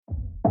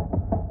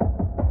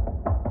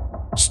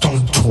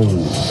Stunt Tour.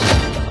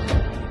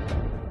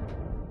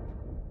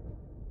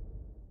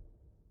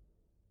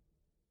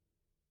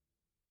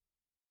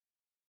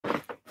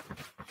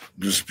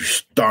 Just be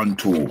Stunt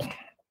Tour.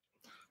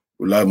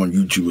 We're live on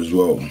YouTube as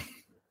well.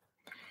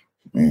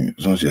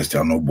 It's not just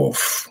I know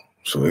buff.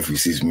 So if he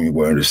sees me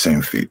wearing the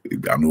same fit,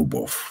 I know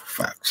buff.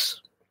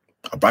 Facts.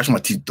 I brush my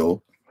teeth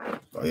though.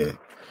 Oh yeah.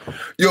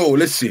 Yo,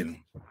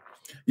 listen.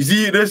 You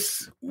see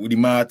this with the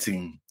mad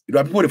thing. You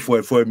know, people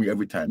that for me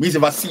every time. Means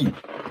if I see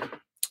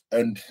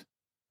and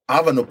I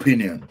have an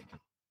opinion.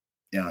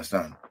 You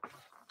understand?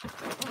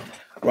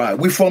 Right.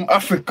 We're from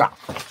Africa.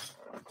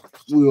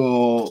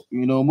 We're,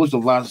 most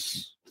of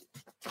us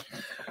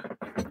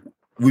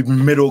we're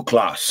middle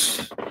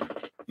class.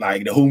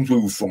 Like the homes where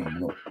we're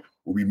from,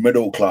 will be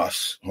middle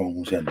class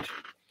homes, and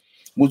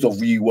most of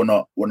we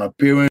wanna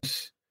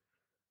parents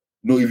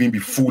not even be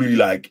fully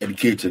like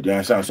educated. You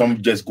understand?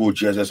 Some just go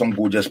GSS, some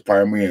go just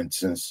primary and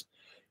since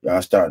you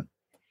understand.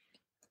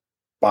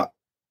 But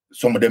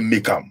some of them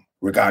make them,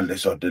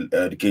 regardless of the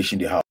education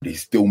they have, they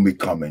still make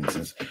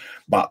comments.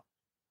 But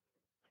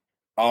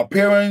our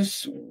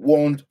parents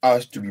want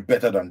us to be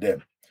better than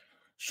them.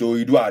 So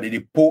you do how they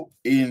put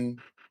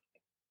in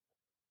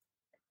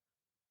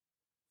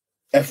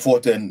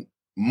effort and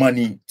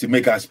money to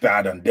make us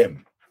better than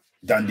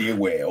they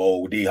were,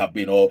 or they have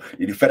been, or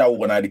they fed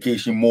out on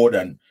education more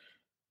than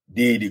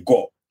they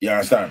got. You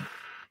understand?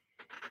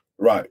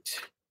 Right.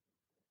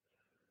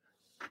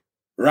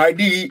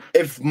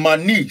 If my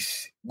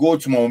niece go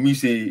to my mommy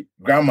say,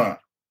 Grandma,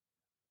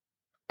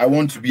 I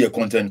want to be a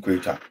content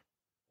creator.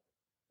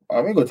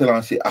 I'm going to tell her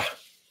and say,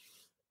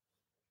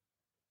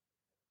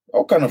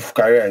 what kind of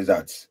career is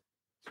that?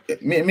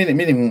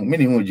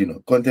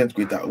 Minimum, content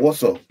creator.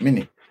 What's up?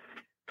 You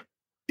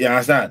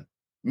understand?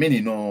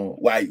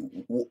 Why?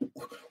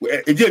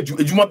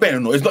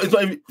 It's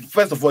not even,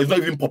 first of all, it's not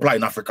even popular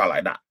in Africa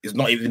like that. It's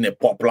not even a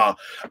popular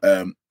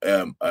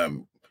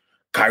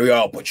career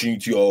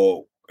opportunity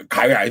or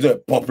career. It's not a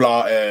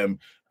popular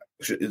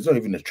it's not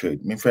even a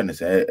trade. My friend is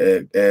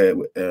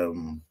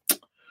phone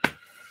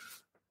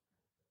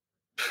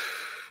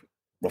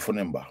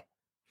number.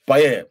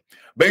 But yeah,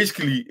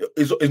 basically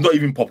it's not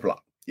even popular.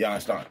 You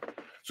understand?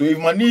 So if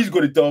my niece go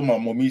to tell my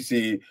mommy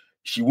say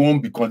she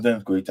won't be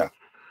content creator,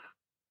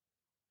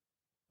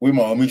 when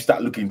my mommy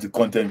start looking into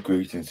content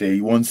creation, say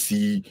you won't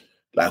see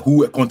like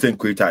who a content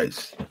creator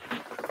is.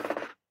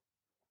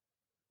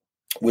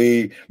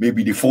 Where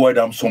maybe they forward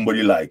them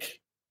somebody like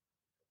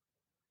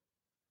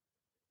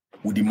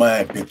with the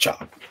my picture.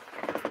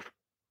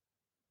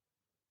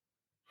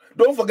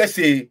 Don't forget,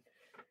 say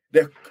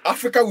the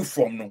Africa we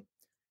from now.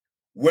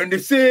 When they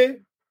say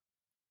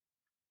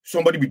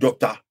somebody be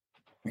doctor,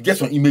 we get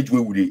some image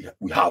where we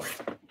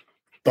have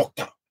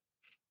doctor.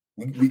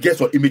 We get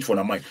some image from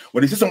our mind.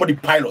 When they say somebody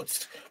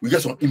pilots, we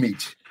get some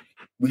image.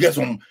 We get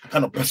some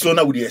kind of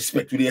persona we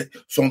expect.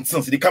 Some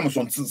things. They come with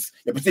some things.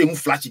 You say who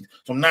flash it.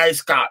 Some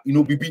nice car,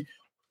 baby,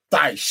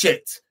 tie,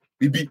 shirt,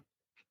 baby.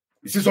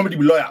 You see somebody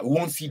be lawyer, we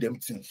won't see them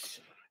things.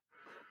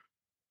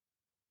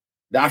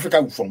 The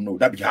Africa we from now,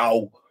 that be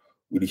how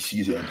we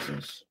see them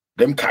things.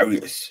 Them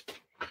careers.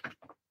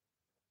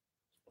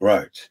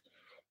 Right.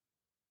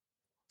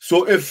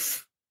 So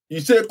if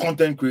you say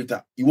content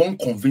creator, you won't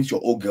convince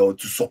your old girl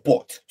to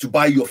support, to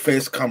buy your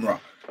first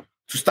camera,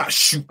 to start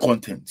shoot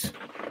content.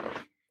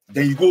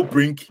 Then you go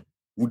bring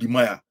Woody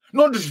Maya.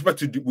 No disrespect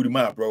to Woody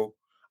Maya, bro.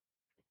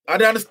 I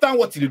understand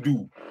what they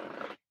do.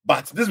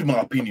 But this is my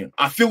opinion.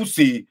 I feel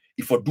say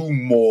if I do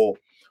more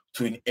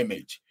to an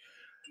image.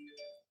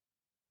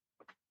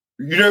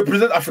 You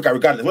represent Africa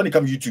regardless. When it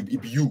comes to YouTube,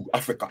 it be you,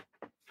 Africa.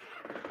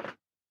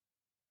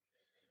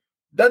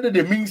 That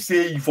they mean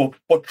say if I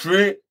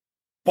portray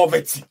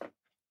poverty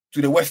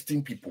to the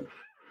Western people.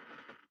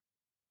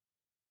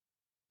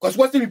 Because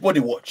Western people, they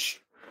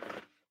watch.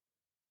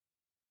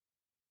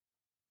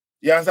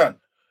 You understand?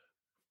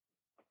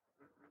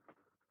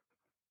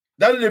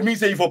 That they mean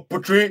say if I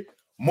portray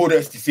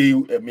modesty, say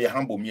me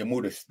humble, me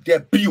modest.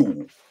 They're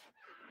bill.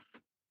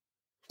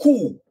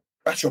 Cool.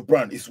 That's your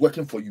brand. It's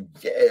working for you.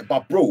 Yeah,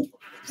 but bro,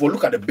 if you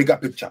look at the bigger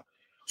picture,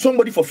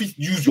 somebody for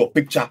use your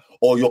picture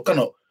or your kind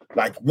of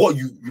like what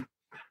you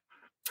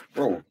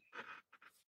bro.